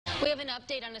We have an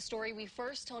update on a story we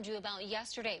first told you about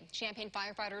yesterday. Champaign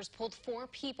firefighters pulled 4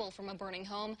 people from a burning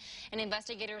home, and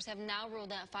investigators have now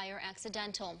ruled that fire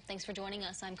accidental. Thanks for joining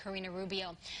us. I'm Karina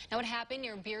Rubio. Now, what happened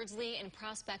near Beardsley and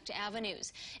Prospect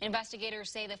Avenues? Investigators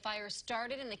say the fire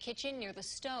started in the kitchen near the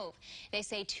stove. They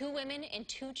say 2 women and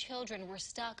 2 children were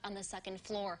stuck on the 2nd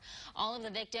floor. All of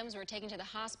the victims were taken to the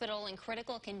hospital in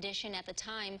critical condition at the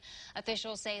time.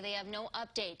 Officials say they have no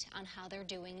update on how they're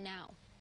doing now.